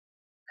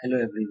Hello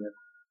everyone.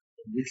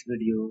 In this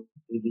video,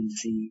 we will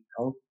see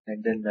how to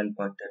handle null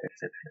pointer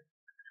exception.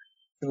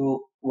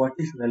 So, what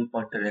is null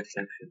pointer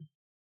exception?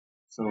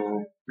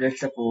 So, let's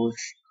suppose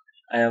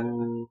I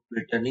am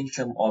returning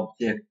some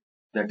object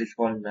that is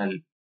called null,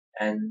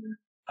 and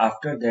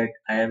after that,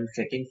 I am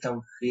setting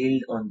some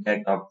field on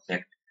that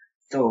object.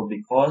 So,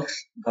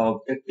 because the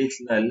object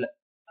is null,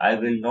 I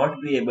will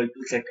not be able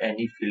to set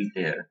any field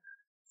there.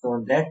 So,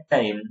 on that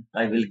time,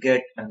 I will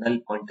get a null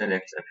pointer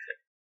exception.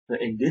 So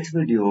in this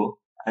video,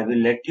 I will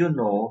let you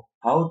know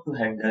how to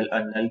handle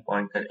a null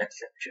pointer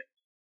exception.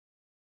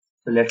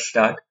 So let's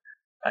start.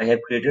 I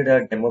have created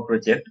a demo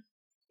project.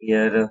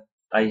 Here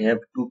I have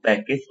two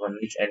packages, one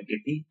is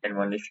entity and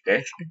one is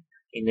test.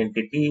 In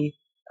entity,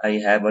 I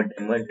have a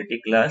demo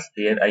entity class.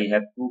 There I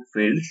have two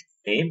fields,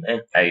 name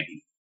and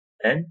ID.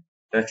 And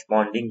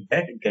corresponding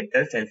that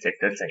getters and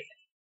setters I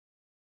have.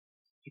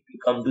 If you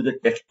come to the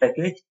test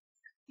package,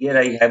 here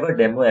I have a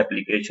demo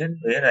application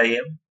where I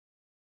am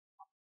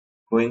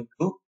going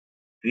to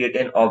create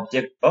an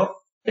object of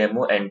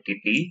demo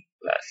entity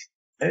class,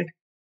 right?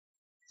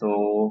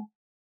 So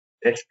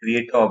let's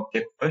create the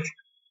object first.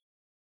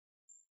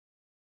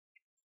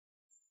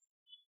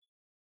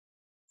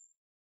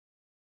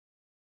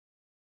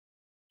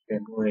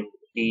 Demo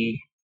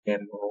entity,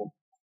 demo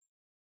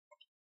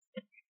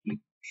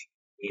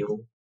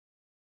new.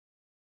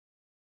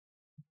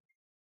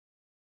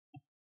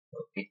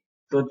 Okay.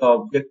 So the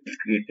object is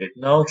created.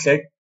 Now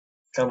set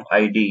some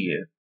ID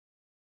here.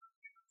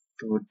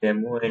 So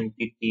demo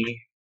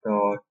entity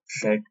dot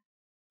set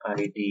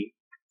ID.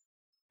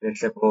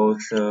 Let's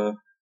suppose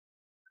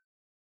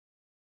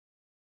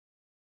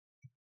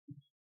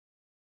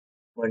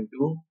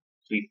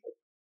 1234.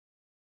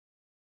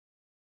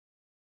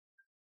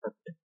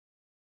 Okay.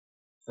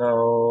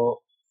 Now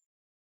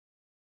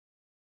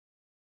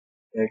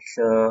let's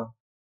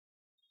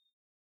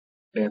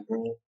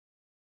demo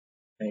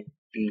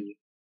entity.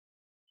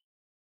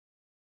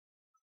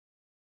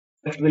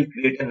 First we'll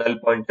create a null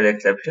pointer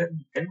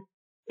exception, then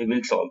we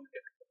will solve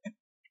it.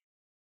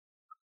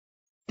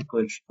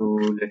 Equals to,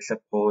 let's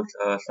suppose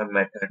some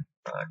method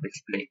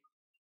display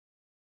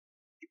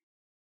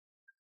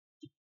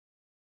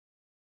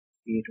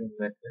zero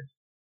method.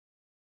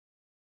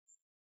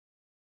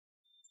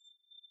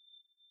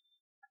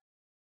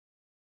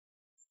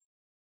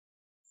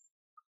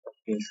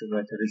 Okay, so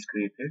method is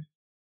created.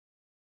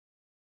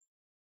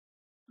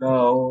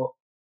 Now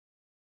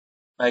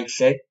I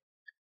set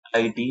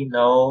ID.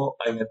 Now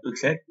I have to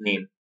set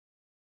name.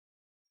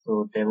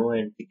 So demo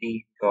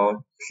entity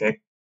dot set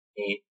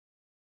name.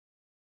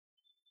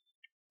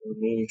 So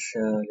is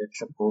let's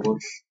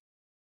suppose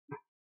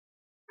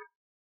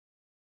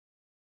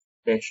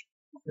test.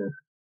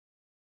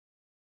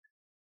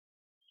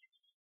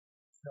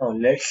 Now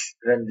let's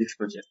run this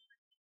project.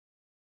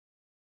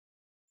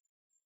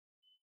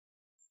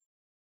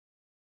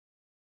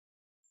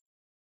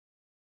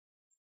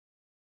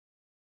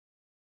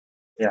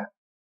 Yeah,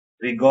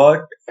 we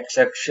got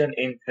exception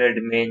in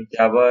thread main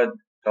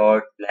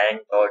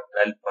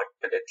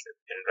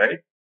java.lang.nullpointerexception, right?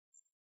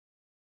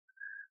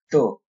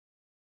 So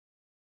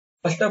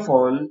first of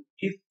all,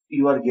 if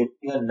you are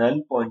getting a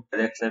null pointer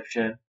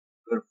exception,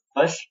 your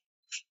first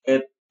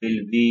step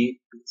will be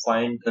to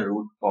find the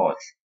root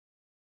cause.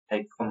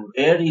 Like from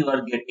where you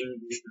are getting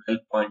this null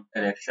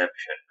pointer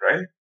exception,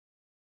 right?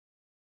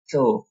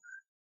 So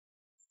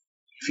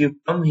if you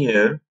come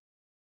here,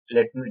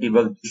 let me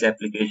debug this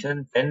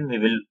application, then we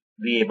will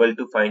be able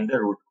to find the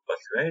root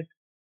cause, right?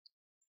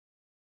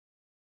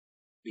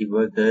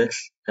 Debug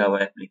this Java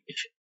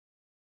application.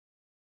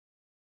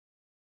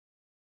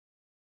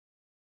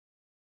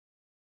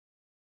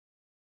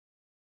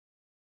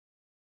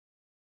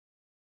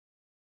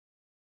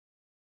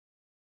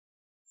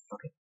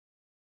 Okay.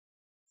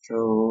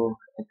 So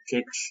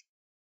F6,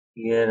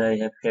 here I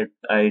have set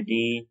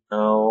ID.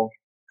 Now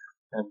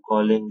I'm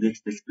calling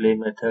this display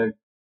method.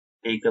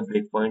 Take a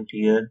breakpoint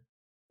here.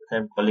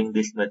 I'm calling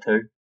this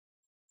method.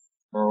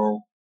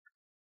 Now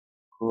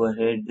go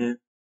ahead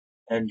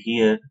and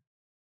here.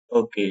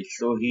 Okay,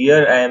 so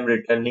here I am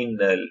returning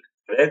null,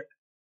 correct?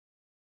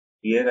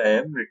 Here I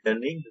am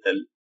returning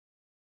null.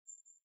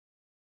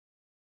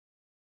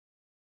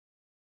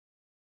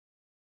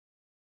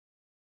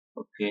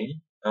 Okay,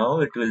 now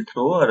it will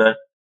throw a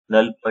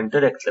null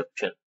pointer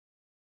exception,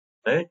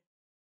 right?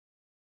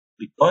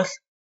 Because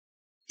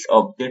this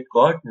object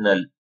got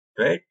null,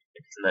 right?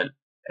 It's null.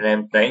 And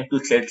I'm trying to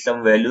set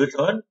some values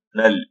on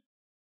null.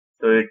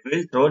 So it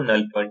will throw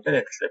null pointer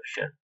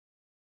exception.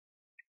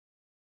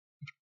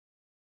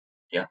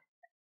 Yeah.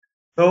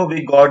 So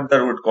we got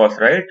the root cause,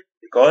 right?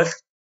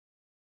 Because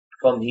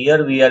from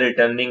here we are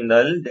returning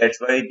null. That's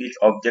why this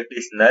object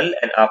is null.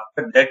 And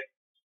after that,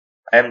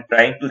 I am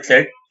trying to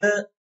set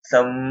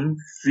some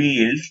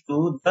fields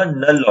to the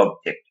null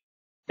object.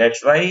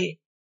 That's why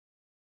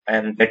I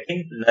am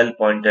getting null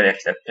pointer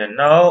exception.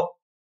 Now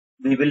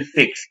we will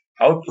fix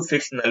how to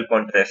fix null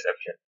pointer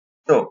exception.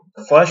 So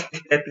the first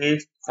step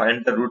is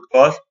find the root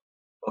cause.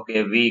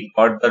 Okay, we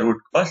got the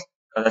root cause.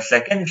 Now the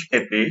second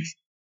step is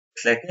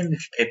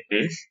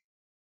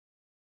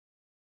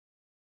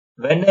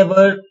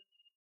whenever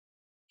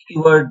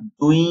you are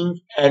doing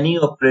any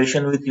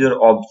operation with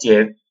your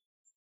object,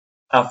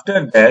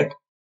 after that,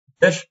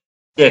 just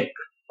check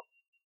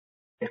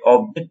if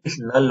object is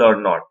null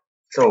or not.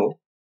 So,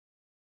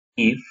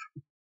 if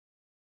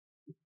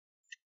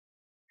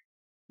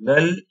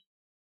null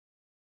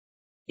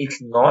is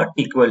not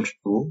equals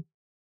to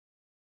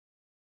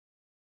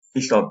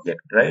this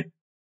object, right?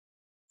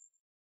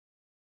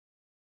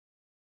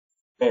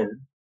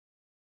 Then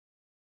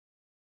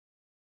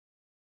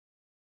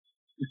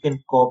you can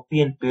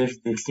copy and paste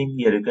this thing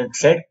here. You can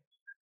set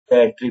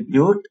the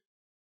attribute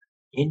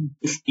in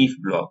this if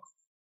block.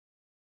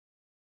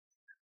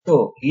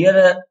 So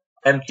here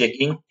I'm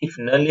checking if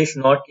null is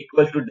not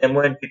equal to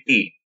demo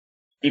entity.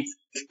 If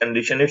this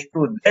condition is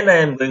true, then I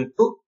am going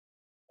to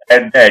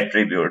add the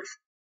attributes.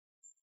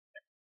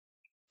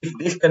 If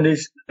this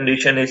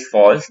condition is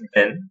false,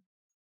 then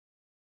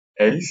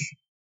else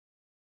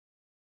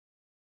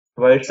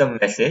provide some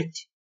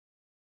message.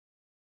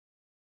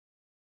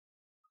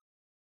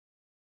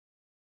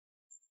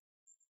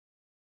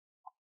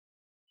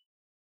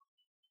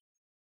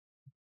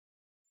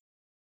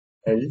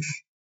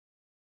 Else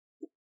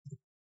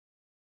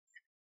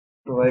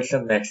provide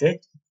some message.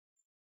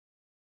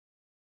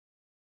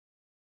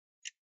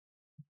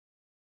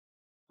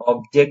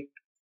 Object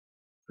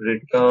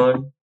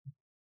return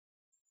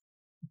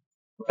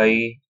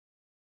by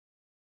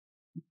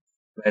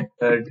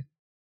method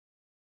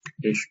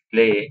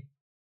display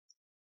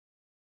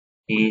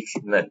is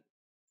null.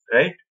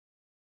 Right?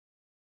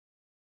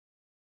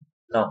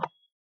 Now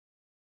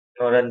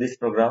run this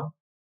program.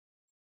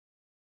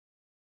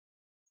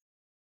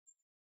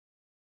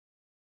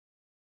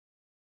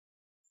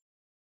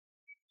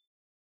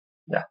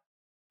 Yeah,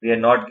 we are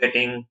not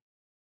getting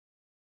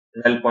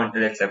null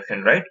pointer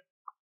exception, right?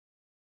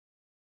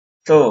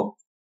 So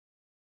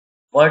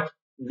what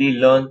we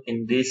learn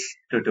in this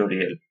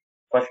tutorial?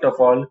 First of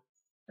all,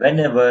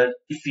 whenever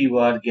if you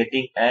are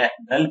getting a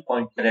null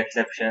pointer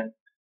exception,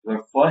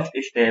 your first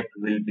step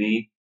will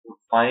be to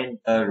find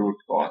the root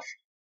cause.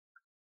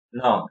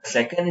 Now, the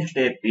second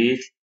step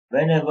is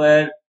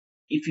whenever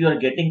if you are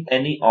getting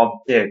any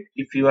object,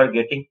 you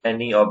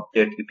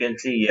can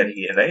see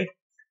here, right?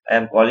 I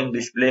am calling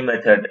display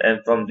method, and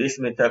from this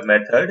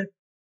method,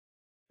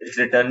 it's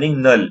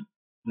returning null.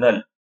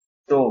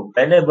 So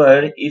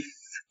whenever if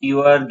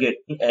you are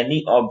getting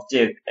any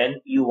object and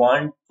you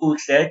want to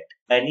set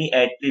any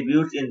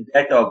attributes in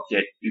that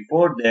object,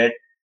 before that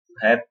you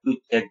have to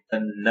check the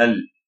null.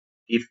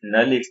 If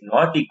null is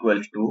not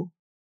equal to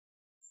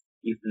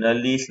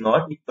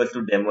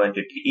demo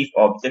entity, if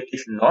object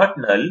is not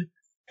null,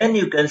 then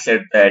you can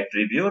set the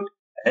attribute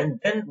and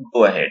then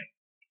go ahead.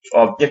 If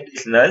object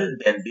is null,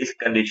 then this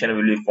condition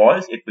will be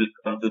false. It will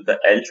come to the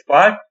else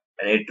part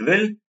and it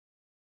will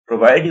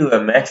provide you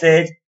a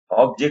message.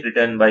 Object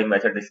returned by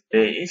method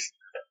display is.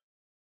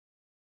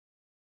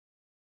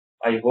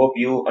 I hope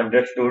you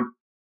understood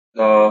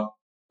the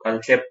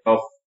concept of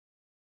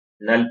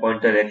null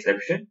pointer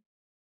exception.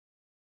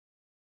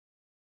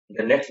 In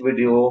the next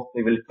video,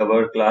 we will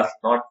cover class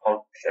not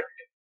found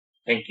exception.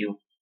 Thank you.